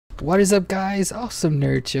What is up, guys?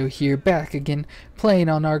 AwesomeNerdZeo here, back again, playing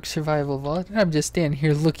on ARK Survival Vault, and I'm just standing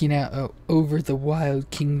here looking out over the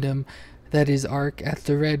wild kingdom that is ARK at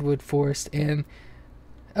the Redwood Forest and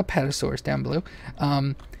a Patasaurus down below.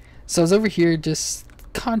 So I was over here just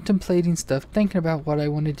contemplating stuff, thinking about what I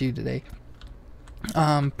want to do today.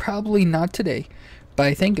 Probably not today, but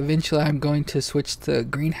I think eventually I'm going to switch the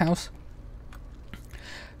greenhouse.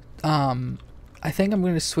 I think I'm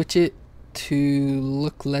going to switch it to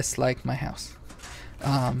look less like my house,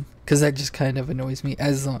 because that just kind of annoys me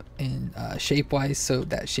as in shape wise. So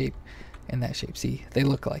that shape and that shape, see, they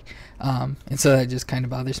look like, and so that just kind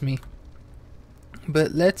of bothers me.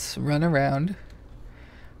 But let's run around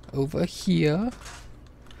over here.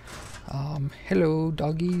 Hello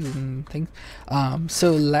doggies and things.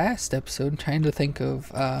 So last episode, I'm trying to think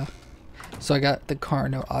of, so I got the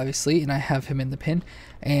Carno obviously, and I have him in the pen,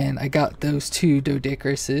 and I got those two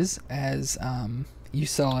Doedicurses as you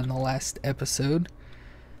saw in the last episode,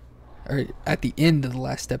 or at the end of the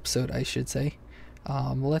last episode I should say.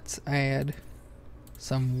 Let's add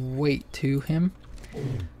some weight to him,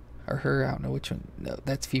 or her, I don't know which one. No,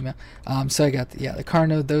 that's female. So I got the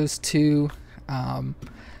Carno, those two,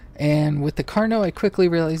 and with the Carno I quickly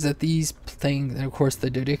realized that these things, and of course the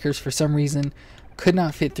Doedicurs for some reason could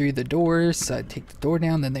not fit through the doors, so I'd take the door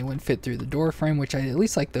down, then they wouldn't fit through the door frame, which I at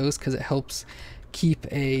least like those because it helps keep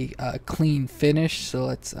a clean finish. So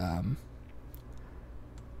let's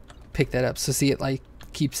pick that up. So see, it like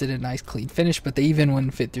keeps it a nice clean finish, but they even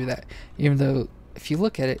wouldn't fit through that, even though if you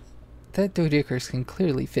look at it, that Doedicurus can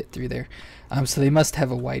clearly fit through there. So they must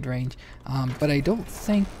have a wide range, but I don't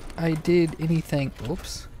think I did anything.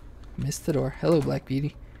 Oops, missed the door. Hello Black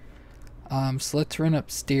Beauty. So let's run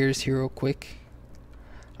upstairs here real quick.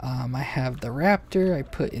 I have the raptor I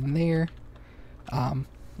put in there,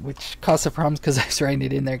 which caused some problems because I was riding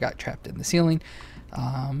it in there, got trapped in the ceiling.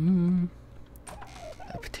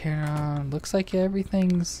 Looks like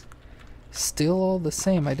everything's still all the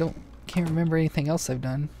same. Can't remember anything else I've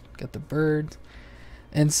done. Got the birds,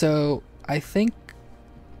 and so I think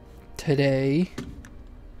today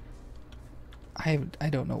I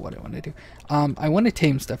don't know what I want to do. I want to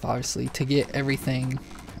tame stuff obviously to get everything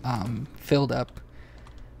filled up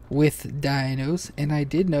with dinos, and I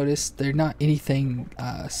did notice they're not anything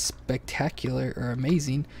spectacular or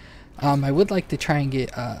amazing. I would like to try and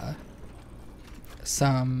get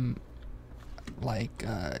some like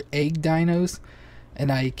egg dinos,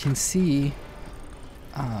 and I can see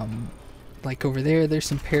like over there's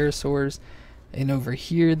some parasaurs, and over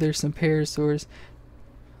here there's some parasaurs,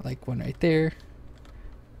 like one right there.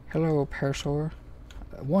 Hello parasaur.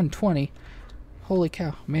 120. Holy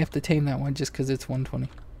cow, may have to tame that one just because it's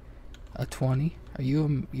 120. A 20. Are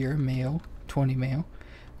you you're a male? 20 male.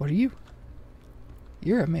 What are you?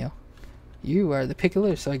 You're a male. You are the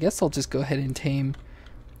pickler, so I guess I'll just go ahead and tame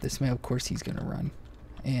this male. Of course he's gonna run,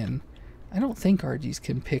 and I don't think RGs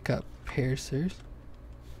can pick up parasaurs.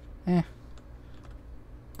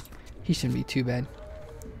 He shouldn't be too bad.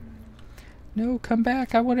 No, come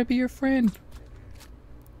back, I want to be your friend.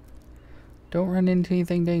 Don't run into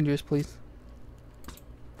anything dangerous, please.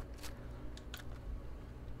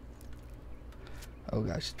 Oh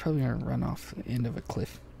gosh, it's probably gonna run off the end of a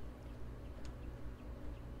cliff.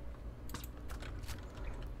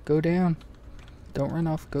 Go down. Don't run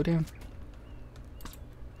off, go down.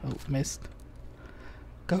 Oh, missed.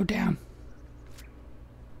 Go down.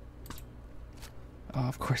 Oh,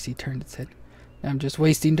 of course he turned its head. Now I'm just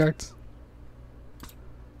wasting darts.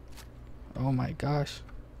 Oh my gosh.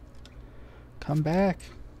 Come back.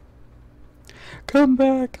 Come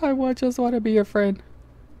back. Just want to be your friend.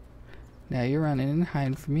 Now you're running and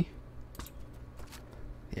hiding from me.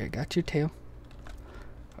 There, got your tail.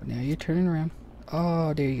 Oh, now you're turning around.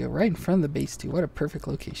 Oh, there you go. Right in front of the base too. What a perfect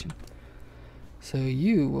location. So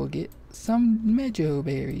you will get some mejo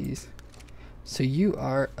berries. So you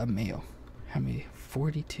are a male. How many?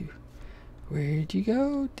 42. Where'd you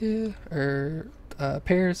go?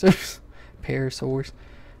 Parasaurs. Parasaurs.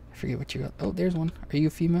 I forget what you got. Oh, there's one. Are you a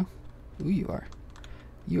female? Ooh, you are.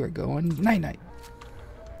 You are going night-night.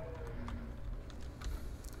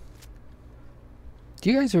 Do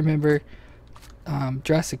you guys remember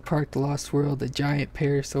Jurassic Park: The Lost World, the giant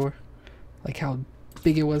parasaur? Like how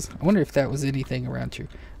big it was? I wonder if that was anything around here.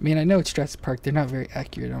 I mean, I know it's Jurassic Park. They're not very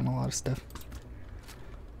accurate on a lot of stuff.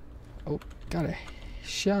 Oh, got a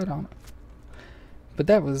shot on it. But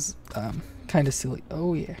that was kind of silly.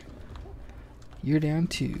 Oh, yeah. You're down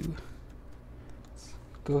too. Let's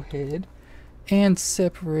go ahead and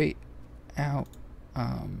separate out.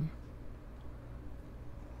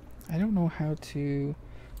 I don't know how to.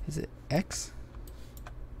 Is it X?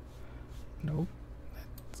 Nope.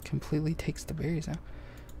 That's completely takes the berries out.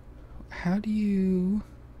 How do you...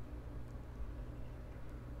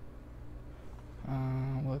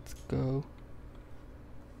 let's go.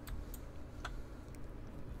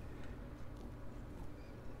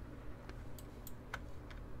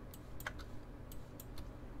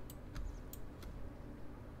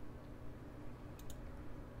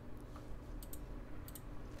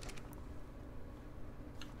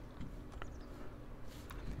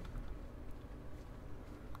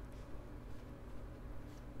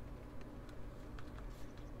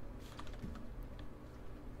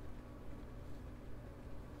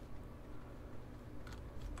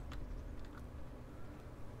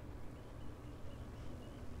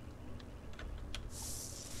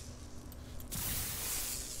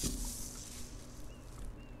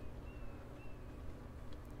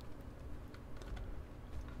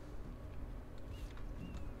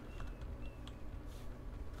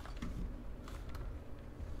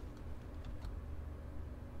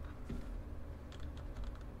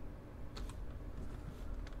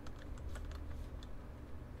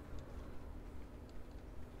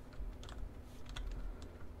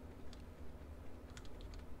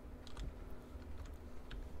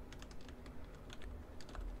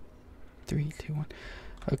 Three, two, one.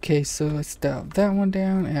 Okay, so let's dial that one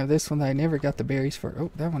down. And this one I never got the berries for. Oh,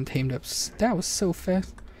 that one tamed up. That was so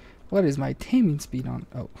fast. What is my taming speed on?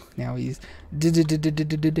 Oh, now he's that's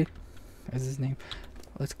his name.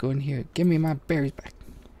 Let's go in here. Give me my berries back.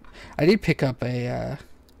 I did pick up a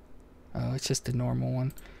oh, it's just a normal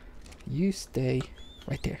one. You stay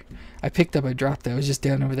right there. I picked up a drop that was just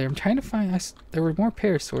down over there. I'm trying to find there were more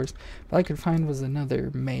parasaurs, but all I could find was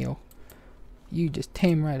another male. You just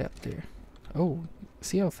tame right up there. Oh,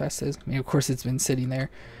 see how fast it is? I mean, of course, it's been sitting there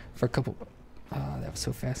for a couple... that was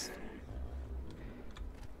so fast.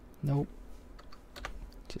 Nope.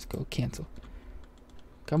 Just go cancel.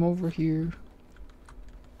 Come over here.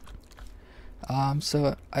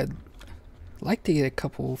 So I'd like to get a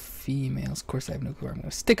couple females. Of course, I have no clue where I'm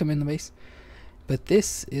going to stick them in the base. But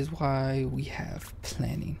this is why we have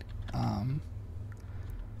planning. Of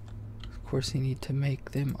course, you need to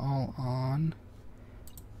make them all on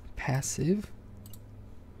passive.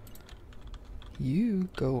 You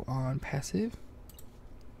go on passive.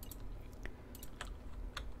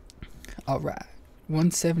 Alright.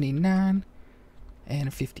 179 and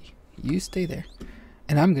a 50. You stay there.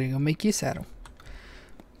 And I'm gonna go make you a saddle.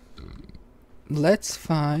 Let's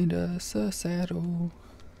find us a saddle.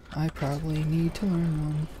 I probably need to learn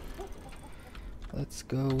one. Let's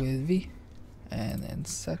go with V. And then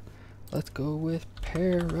saddle. Let's go with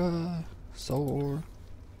parasaur.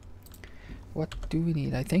 What do we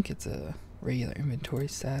need? I think it's a regular inventory.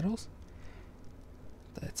 Saddles.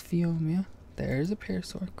 That's Fiomia. There's a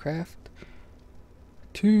parasaur. Craft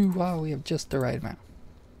 2. Wow, we have just the right amount.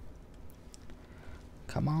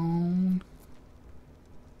 Come on.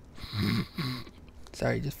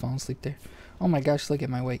 Sorry, just falling asleep there. Oh my gosh, look at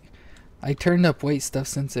my weight. I turned up weight stuff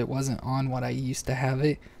since it wasn't on what I used to have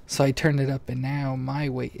it. So I turned it up and now my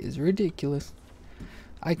weight is ridiculous.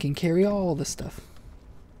 I can carry all the stuff.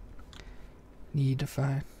 Need to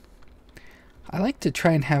find. I like to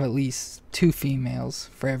try and have at least 2 females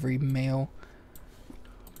for every male.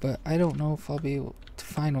 But I don't know if I'll be able to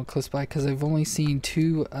find one close by because I've only seen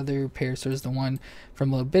 2 other parasaurs. The one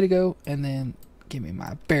from a little bit ago, and then give me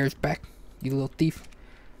my bears back, you little thief.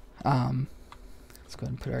 Let's go ahead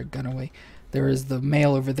and put our gun away. There is the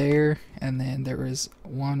male over there, and then there is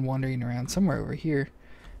one wandering around somewhere over here,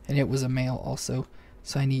 and it was a male also.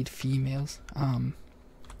 So I need females.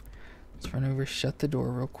 Let's run over, shut the door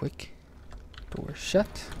real quick. Door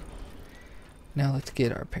shut. Now let's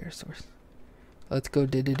get our parasaurs. Let's go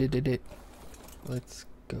Let's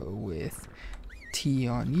go with T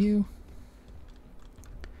on you.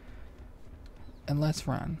 And let's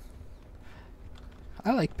run.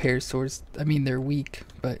 I like parasaurs. I mean, they're weak,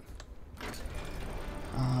 but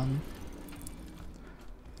I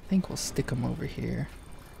think we'll stick them over here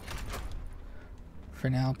for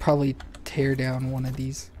now. Probably tear down one of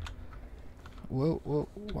these. Whoa, whoa,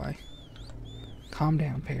 why? Calm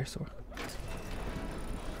down, parasaur.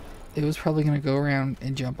 It was probably going to go around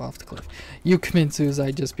and jump off the cliff. You commit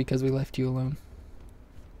suicide just because we left you alone.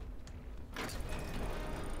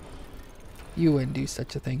 You wouldn't do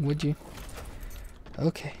such a thing, would you?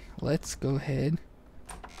 Okay, let's go ahead.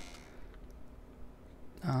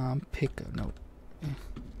 Pick up. No.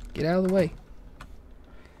 Get out of the way.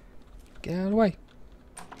 Get out of the way.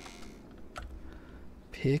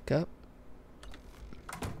 Pick up.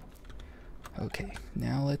 Okay,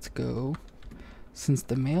 now let's go. Since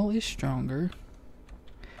the male is stronger,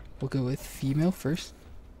 we'll go with female first.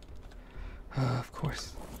 Of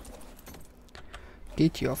course.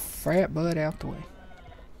 Get your frat butt out the way.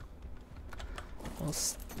 I'll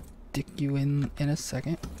stick you in a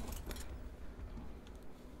second.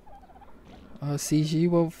 Oh, CG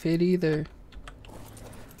won't fit either.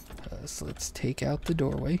 So let's take out the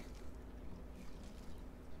doorway.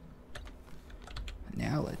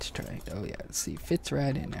 Now let's try. Oh yeah, let's see. Fits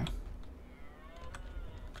right in now.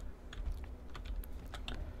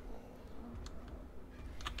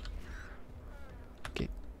 Okay.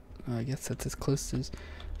 I guess that's as close as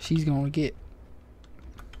she's gonna get.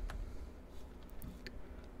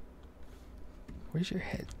 Where's your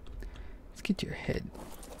head? Let's get your head.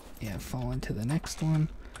 Yeah, fall into the next one.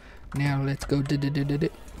 Now let's go.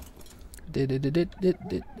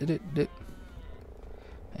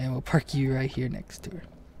 And we'll park you right here next to her.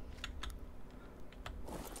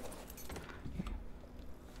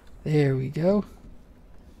 There we go.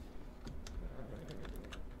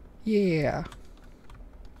 Yeah.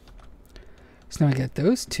 So now I got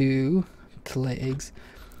those two to lay eggs.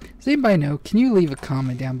 Does anybody know? Can you leave a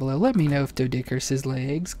comment down below? Let me know if Doedicurus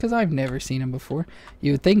lay eggs, because I've never seen them before.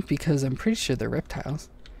 You would think, because I'm pretty sure they're reptiles.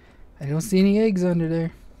 I don't see any eggs under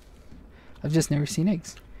there. I've just never seen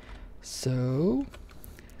eggs. So,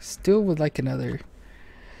 still would like another.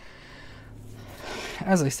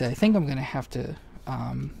 As I said, I think I'm going to have to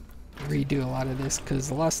redo a lot of this, because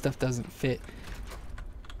a lot of stuff doesn't fit.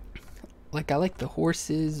 Like, I like the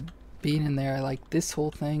horses being in there. I like this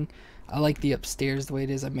whole thing. I like the upstairs the way it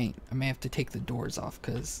is. I may have to take the doors off,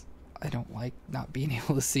 because I don't like not being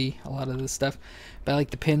able to see a lot of this stuff. But I like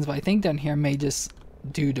the pins. But I think down here I may just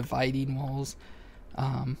do dividing walls.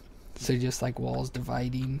 So just like walls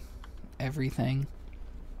dividing everything.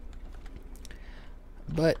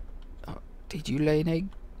 But did you lay an egg?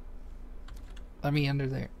 Let me under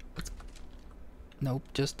there. Nope,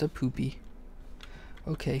 just a poopy.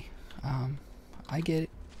 Okay. I get it.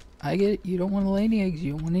 I get it. You don't want to lay any eggs.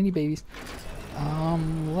 You don't want any babies.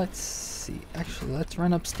 Let's see. Actually, let's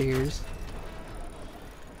run upstairs.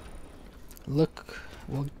 Look,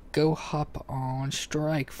 we'll go hop on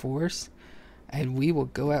Strike Force, and we will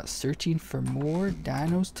go out searching for more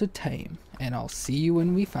dinos to tame. And I'll see you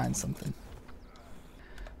when we find something.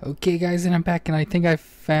 Okay, guys, and I'm back, and I think I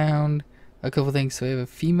found a couple things. So we have a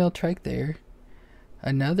female trike there,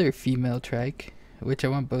 another female trike, which I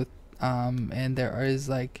want both. And there is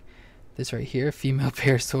like this right here, female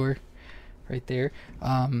parasaur right there.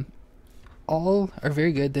 All are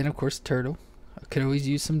very good. Then of course turtle. I could always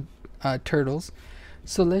use some turtles.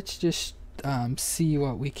 So let's just see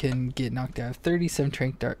what we can get knocked out. 37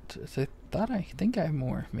 trank darts. So I think I have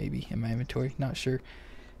more maybe in my inventory. Not sure.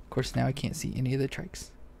 Of course now I can't see any of the trikes.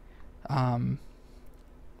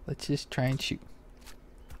 Let's just try and shoot.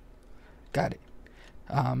 Got it.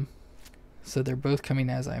 So they're both coming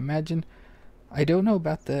as I imagine. I don't know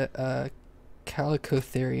about the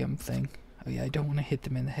Calicotherium thing. Oh yeah, I don't want to hit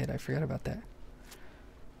them in the head. I forgot about that.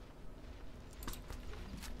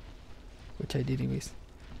 Which I did anyways.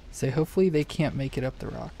 So hopefully they can't make it up the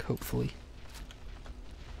rock. Hopefully.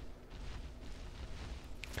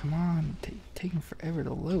 Come on. Taking forever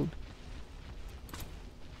to load.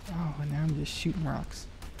 Oh, and now I'm just shooting rocks.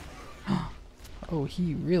 Oh,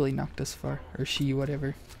 he really knocked us far. Or she,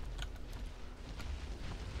 whatever.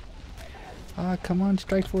 Come on,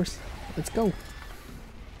 Strike Force. Let's go.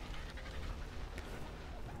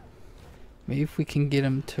 Maybe if we can get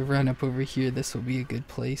him to run up over here, this will be a good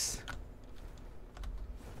place.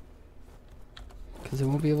 Because it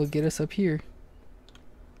won't be able to get us up here.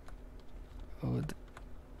 Oh,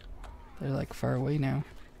 they're like far away now.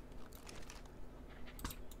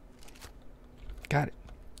 Got it.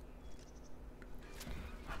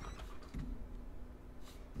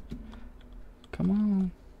 Come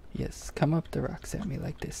on. Yes, come up the rocks at me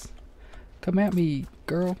like this. Come at me,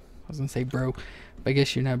 girl. I was gonna say bro, but I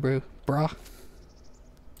guess you're not bro. Brah.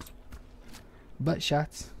 Butt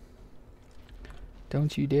shots.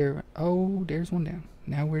 Don't you dare. Oh, there's one down.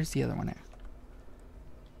 Now where's the other one at?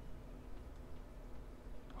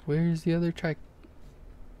 Where's the other trike?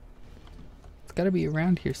 It's gotta be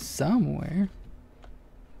around here somewhere.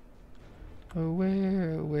 Oh,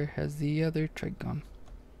 where has the other trike gone?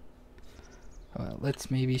 Well, let's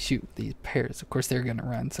maybe shoot these pairs. Of course, they're gonna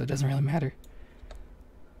run, so it doesn't really matter.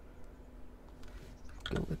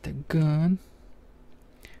 Go with the gun.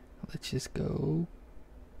 Let's just go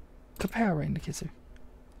kapow right in the kisser.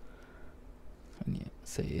 And yeah,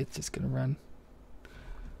 say it's just gonna run.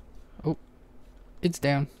 Oh, it's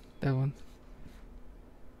down. That one.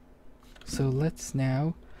 So let's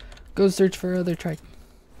now go search for other trike.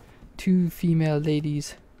 2 female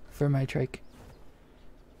ladies for my trike.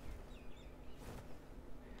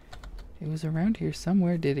 It was around here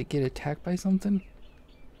somewhere. Did it get attacked by something?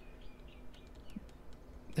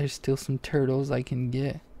 there's still some turtles I can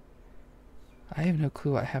get. I have no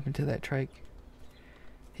clue what happened to that trike.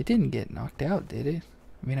 It didn't get knocked out, did it?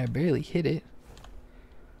 I mean, I barely hit it.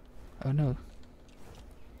 Oh no.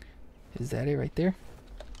 Is that it right there?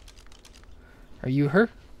 Are you her?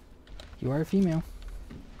 You are a female.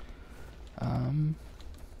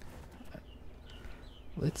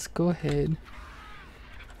 Let's go ahead.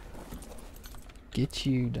 Get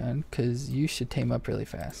you done, because you should tame up really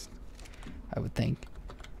fast, I would think.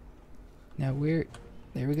 Now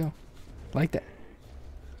there we go. Like that.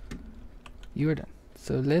 You are done.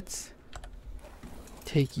 So let's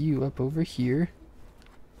take you up over here.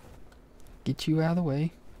 Get you out of the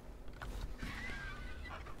way.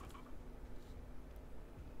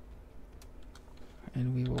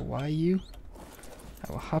 And we will Y you.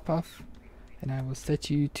 I will hop off. And I will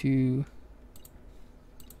set you to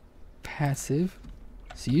passive.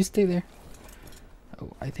 So you stay there.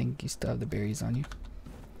 Oh, I think you still have the berries on you.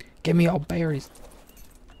 Give me all berries.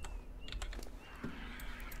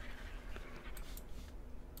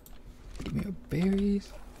 Give me all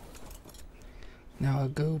berries. Now I'll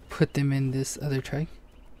go put them in this other tray.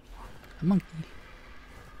 A monkey.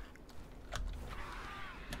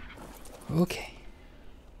 Okay.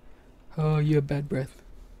 Oh, you have bad breath.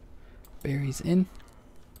 Berries in.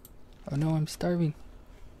 Oh no, I'm starving.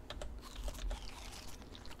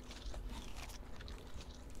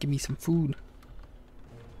 Give me some food.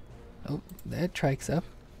 Oh, that trike's up.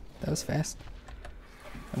 That was fast.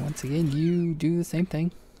 And once again, you do the same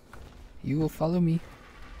thing. You will follow me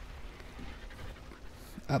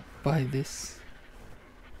up by this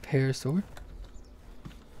parasaur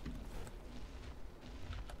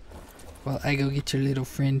while I go get your little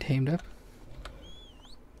friend tamed up.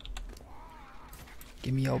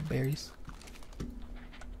 Give me all berries.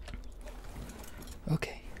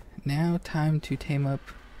 Okay, now time to tame up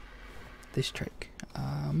this trike.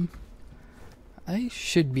 I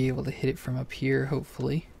should be able to hit it from up here,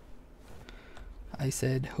 hopefully. I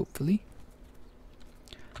said hopefully.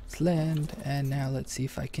 Let's land, and now let's see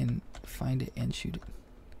if I can find it and shoot it.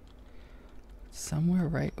 Somewhere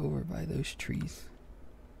right over by those trees.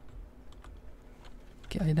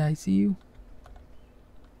 Can I see you?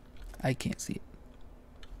 I can't see it.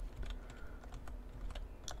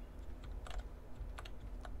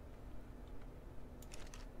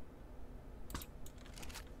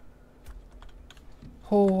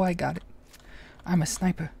 Oh, I got it. I'm a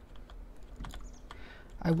sniper.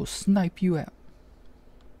 I will snipe you out.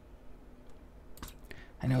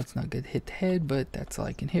 I know it's not good to hit the head, but that's all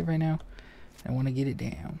I can hit right now. I want to get it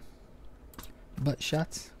down. Butt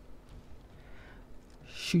shots.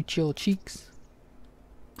 Shoot your cheeks.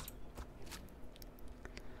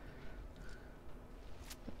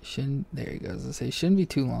 There he goes. I say shouldn't be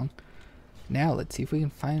too long. Now let's see if we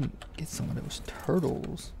can get some of those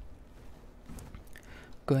turtles.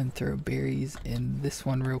 Go ahead and throw berries in this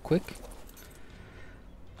one real quick.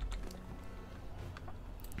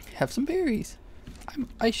 Have some berries.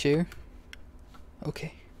 I share.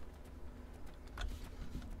 Okay.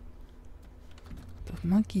 The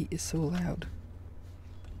monkey is so loud.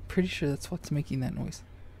 Pretty sure that's what's making that noise.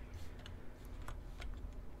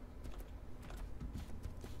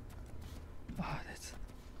 Oh, that's...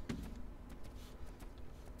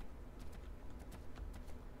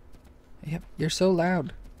 Yep, you're so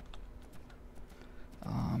loud.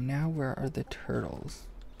 Now where are the turtles?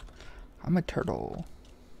 I'm a turtle.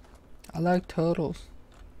 I like turtles.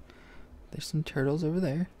 There's some turtles over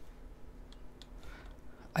there.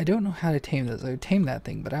 I don't know how to tame those. I would tame that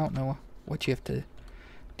thing, but I don't know what you have to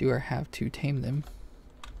do or have to tame them.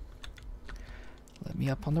 Let me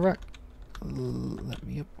up on the rock. Let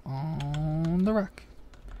me up on the rock.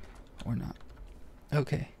 Or not.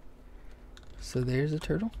 Okay. So there's a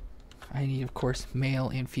turtle. I need, of course, male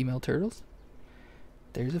and female turtles.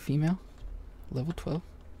 There's a female. Level 12.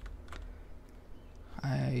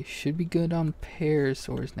 I should be good on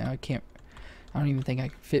parasaurs now. I don't even think I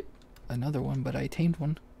can fit another one, but I tamed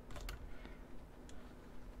one.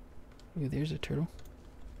 Ooh, there's a turtle.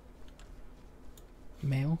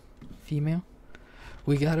 Male, female.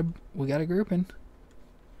 We got a grouping.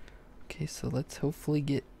 Okay, so let's hopefully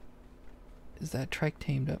get... Is that trike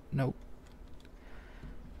tamed up? Nope.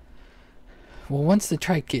 Well, once the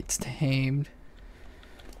trike gets tamed...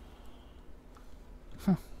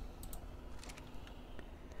 Huh.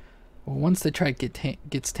 Well, once the trike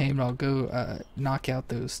gets tamed, I'll go knock out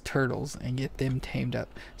those turtles and get them tamed up.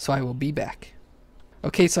 So I will be back.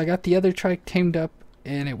 Okay, so I got the other trike tamed up,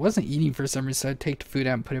 and it wasn't eating for some reason, so I'd take the food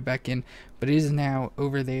out and put it back in. But it is now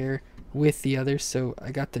over there with the others, so I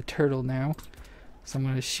got the turtle now. So I'm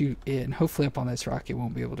going to shoot it, and hopefully up on this rock it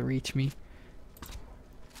won't be able to reach me.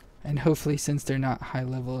 And hopefully, since they're not high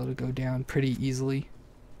level, it'll go down pretty easily.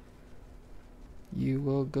 You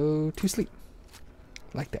will go to sleep.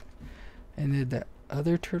 Like that. And then that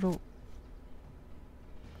other turtle...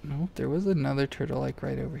 No, there was another turtle like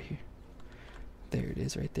right over here. There it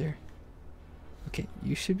is right there. Okay,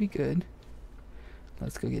 you should be good.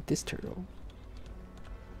 Let's go get this turtle.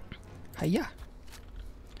 Hiya!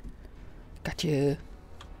 Gotcha!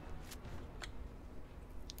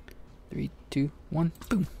 3, 2, 1,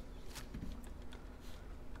 boom!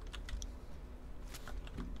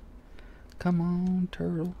 Come on,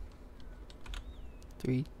 turtle.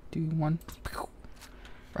 3, 2, 1.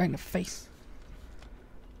 Right in the face.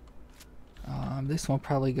 This one will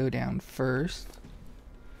probably go down first.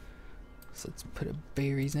 So let's put a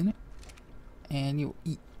berries in it. And you'll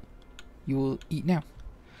eat. You will eat now.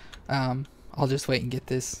 I'll just wait and get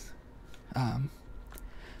this.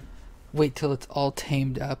 Wait till it's all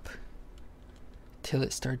tamed up. Till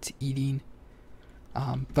it starts eating.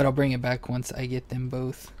 But I'll bring it back once I get them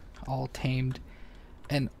both all tamed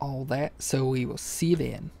and all that, so we will see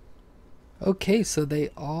then. Okay, so they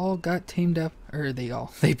all got tamed up, or they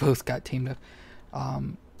both got tamed up.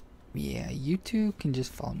 Yeah, you two can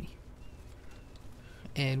just follow me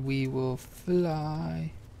and we will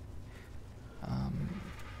fly.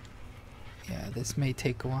 Yeah, this may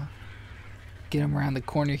take a while. Get them around the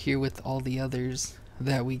corner here with all the others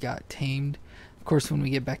that we got tamed. Of course, when we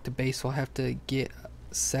get back to base, we'll have to get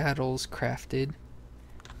saddles crafted.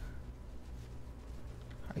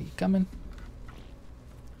 Are you coming?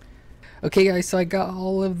 Okay guys, so I got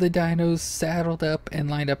all of the dinos saddled up and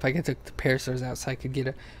lined up. I took the parasaurs out so I could get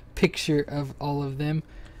a picture of all of them.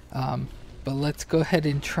 But let's go ahead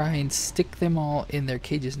and try and stick them all in their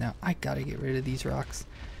cages now. I gotta get rid of these rocks.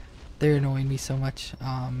 They're annoying me so much.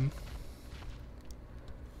 I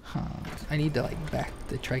need to like back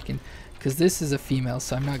the trichon, because this is a female,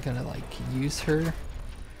 so I'm not gonna like use her.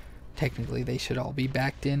 Technically they should all be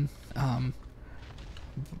backed in.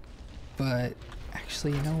 But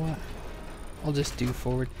actually, you know what? I'll just do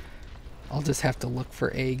forward. I'll just have to look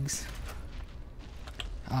for eggs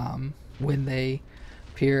when they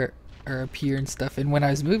appear and stuff. And when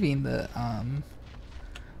I was moving the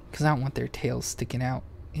because I don't want their tails sticking out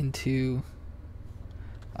into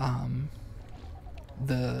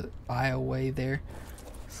the aisleway there.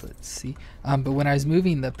 So let's see. But when I was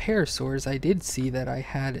moving the parasaurs, I did see that I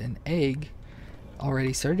had an egg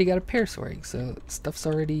already. So I already got a parasaur egg. So stuff's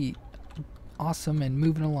already awesome and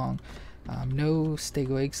moving along. No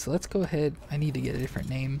stego eggs, so let's go ahead. I need to get a different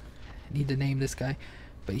name. I need to name this guy,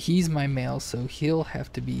 but he's my male, so he'll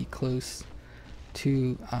have to be close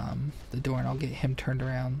to the door, and I'll get him turned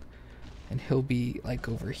around and he'll be like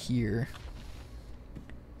over here.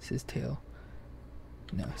 It's his tail.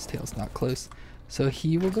 No, his tail's not close, so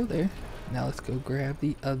he will go there. Now let's go grab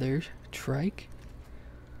the other trike.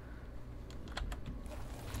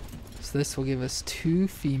 So this will give us 2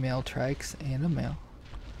 female trikes and a male.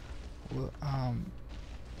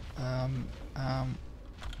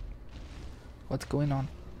 What's going on?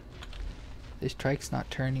 This trike's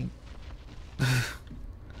not turning.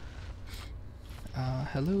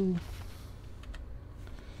 Hello?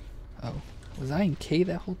 Oh, was I in K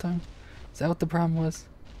that whole time? Is that what the problem was?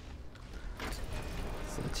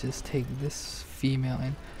 So let's just take this female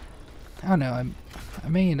in. I don't know, I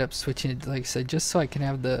may end up switching it, like I said, just so I can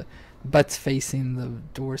have the butts facing the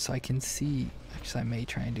door so I can see. Actually, I may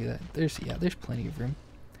try and do that. There's plenty of room.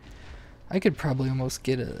 I could probably almost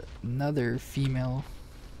get another female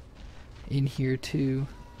in here too.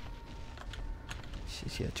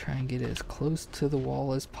 Just try and get it as close to the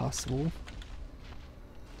wall as possible.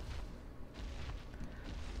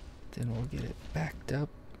 Then we'll get it backed up,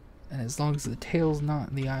 and as long as the tail's not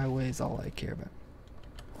in the aisleway is all I care about.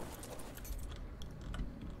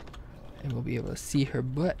 And we'll be able to see her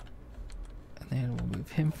butt, and then we'll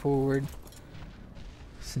move him forward.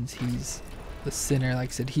 Since he's the center, like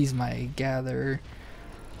I said, he's my gatherer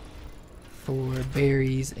for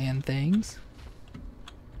berries and things.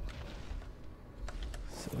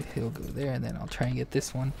 So he'll go there, and then I'll try and get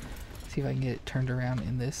this one. See if I can get it turned around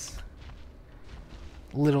in this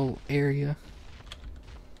little area.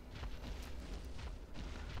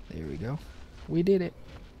 There we go. We did it.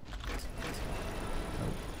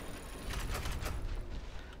 Oh.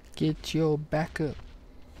 Get your back up.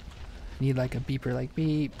 Need like a beeper, like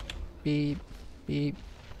beep, beep, beep.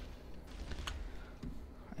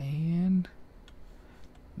 And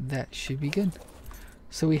that should be good.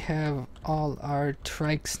 So we have all our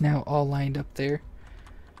trikes now all lined up there.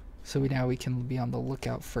 So now we can be on the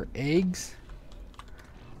lookout for eggs.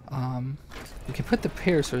 We can put the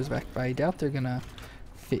parasaurs back, but I doubt they're gonna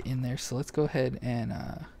fit in there. So let's go ahead and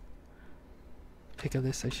pick up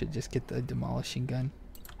this. I should just get the demolishing gun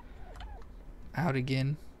out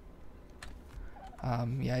again.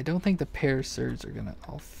 Yeah, I don't think the parasaurs are gonna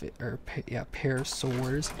all fit, or yeah,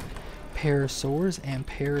 parasaurs and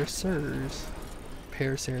parasaurs,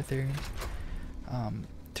 paraceratherians.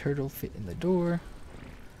 Turtle fit in the door.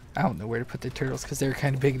 I don't know where to put the turtles because they're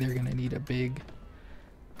kind of big. They're gonna need a big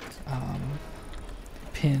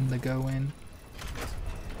pin to go in.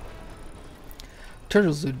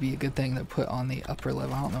 Turtles would be a good thing to put on the upper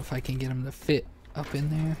level. I don't know if I can get them to fit up in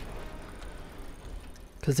there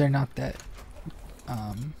because they're not that.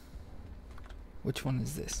 Which one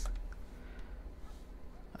is this?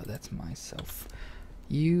 Oh, that's myself.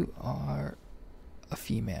 You are a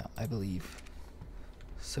female, I believe.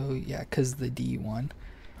 So yeah, because the D one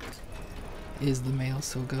is the male,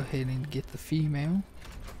 so go ahead and get the female.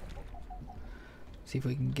 See if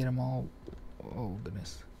we can get them all, oh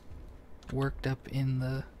goodness, worked up in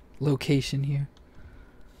the location here.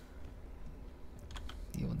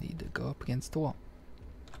 You will need to go up against the wall.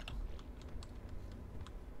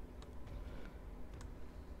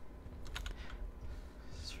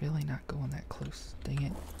 It's really not going that close, dang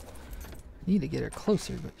it. Need to get her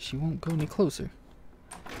closer, but she won't go any closer.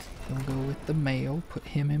 We'll go with the male, put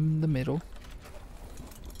him in the middle.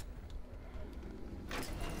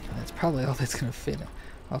 And that's probably all that's gonna fit.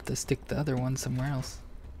 I'll have to stick the other one somewhere else.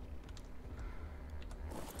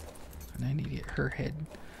 And I need to get her head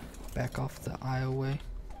back off the aisleway.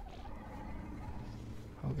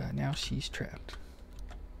 Oh god, now she's trapped.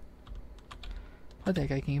 I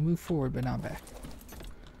think I can move forward, but not back.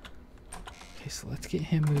 Okay, so let's get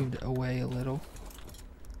him moved away a little.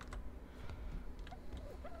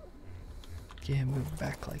 Get him moved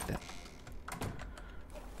back like that.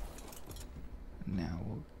 Now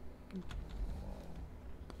we'll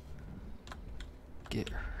get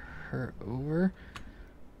her over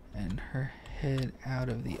and her head out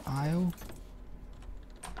of the aisle.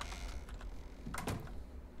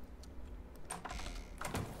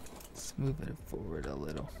 Let's move it forward a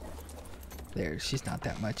little. There, she's not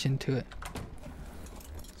that much into it.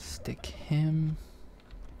 Stick him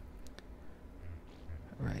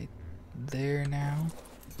right there now.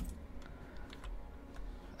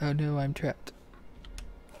 Oh no, I'm trapped.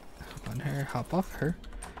 Hop on her, hop off her.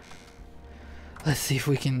 Let's see if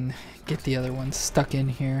we can get the other one stuck in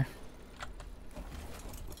here.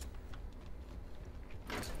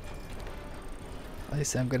 Like I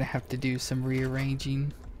said, I'm gonna have to do some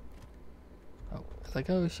rearranging. Oh, like,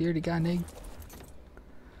 oh, she already got an egg.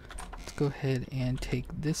 Let's go ahead and take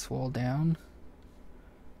this wall down.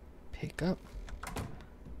 Pick up.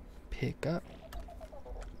 Pick up.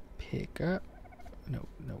 Pick up. No,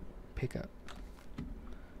 no, pick up.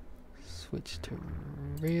 Switch to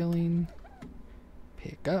railing.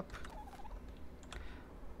 Pick up.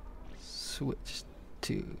 Switch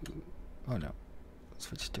to, oh no.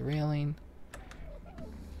 Switch to railing.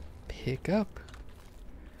 Pick up.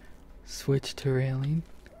 Switch to railing.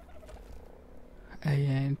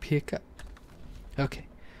 And pick up. Okay.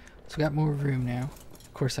 So we got more room now.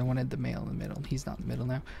 Of course I wanted the male in the middle. He's not in the middle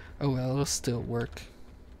now. Oh well, it'll still work.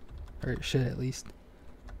 Or it should at least.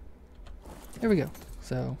 There we go.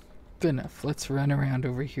 So, good enough. Let's run around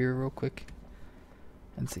over here real quick.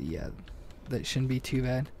 And see, yeah, that shouldn't be too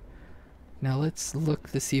bad. Now let's look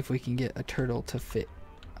to see if we can get a turtle to fit.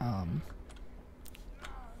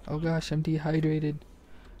 Oh gosh, I'm dehydrated.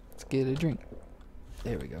 Let's get a drink.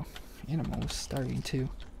 There we go. And I'm almost starving too.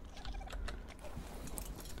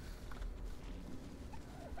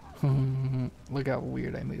 Look how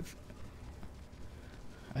weird I move.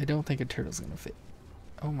 I don't think a turtle's gonna fit.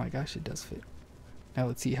 Oh my gosh, it does fit. Now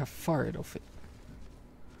let's see how far it'll fit.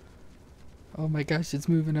 Oh my gosh, it's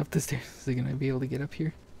moving up the stairs. Is it gonna be able to get up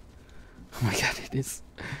here? Oh my god, it is.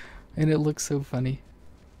 And it looks so funny.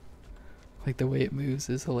 Like the way it moves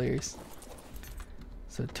is hilarious.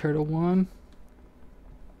 So turtle one.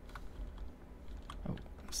 Oh,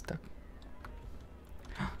 I'm stuck.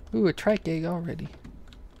 Ooh, a trike egg already.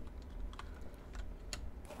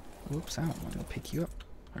 Whoops, I don't want to pick you up.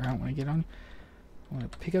 Or I don't want to get on you. I want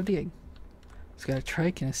to pick up the egg. It's got a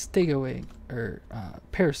trike and a stego egg. Or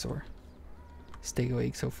parasaur. Stego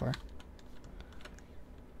egg so far.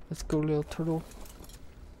 Let's go, little turtle.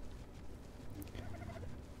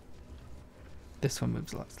 This one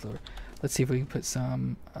moves a lot slower. Let's see if we can put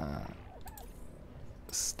some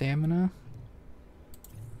stamina.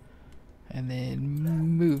 And then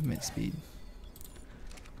movement speed.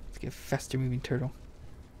 Let's get a faster moving turtle.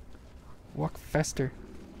 Walk faster.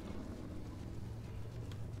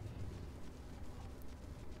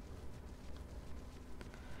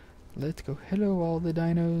 Let's go. Hello, all the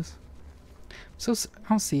dinos. So I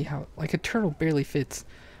don't see how, like, a turtle barely fits,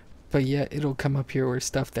 but yet it'll come up here where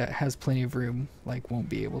stuff that has plenty of room, like, won't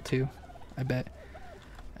be able to, I bet.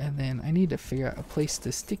 And then I need to figure out a place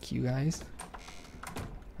to stick you guys.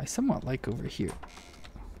 I somewhat like over here.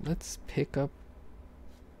 Let's pick up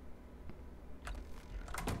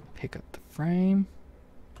the frame.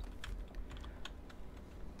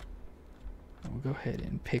 We'll go ahead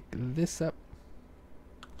and pick this up.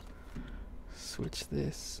 Switch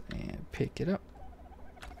this and pick it up.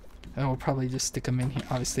 And we'll probably just stick them in here.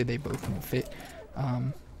 Obviously they both won't fit.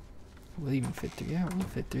 We'll even fit through, yeah, we'll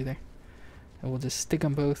fit through there. And we'll just stick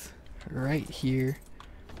them both right here.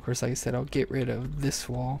 Of course, like I said, I'll get rid of this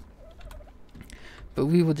wall. But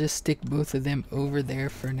we will just stick both of them over there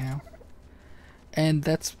for now. And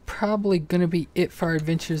that's probably going to be it for our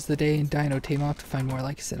adventures today in Dino Taming. I'll have to find more.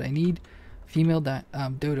 Like I said, I need female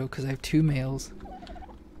dodo because I have 2 males.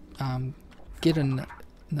 Get another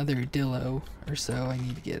dillo or so. I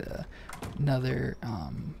need to get another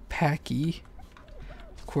packy.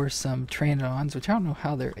 Of course, some pteranodons, which I don't know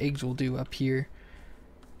how their eggs will do up here.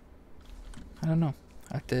 I don't know.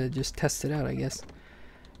 I have to just test it out, I guess.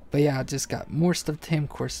 But yeah, I just got more stuff to tame. Of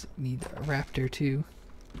course, need a raptor too.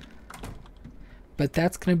 But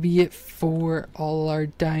that's going to be it for all our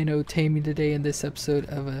dino taming today in this episode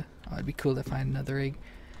of a... Oh, it'd be cool to find another egg.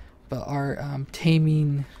 But our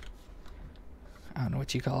taming... I don't know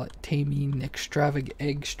what you call it. Taming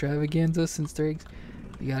extravaganza, since they're eggs.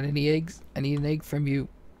 You got any eggs? I need an egg from you.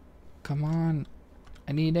 Come on.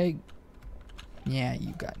 I need an egg. Yeah,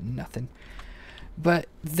 you got nothing. But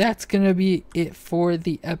that's going to be it for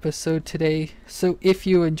the episode today. So if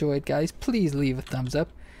you enjoyed, guys, please leave a thumbs up.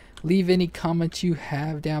 Leave any comments you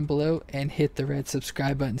have down below and hit the red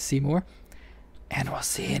subscribe button to see more. And we'll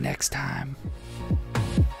see you next time.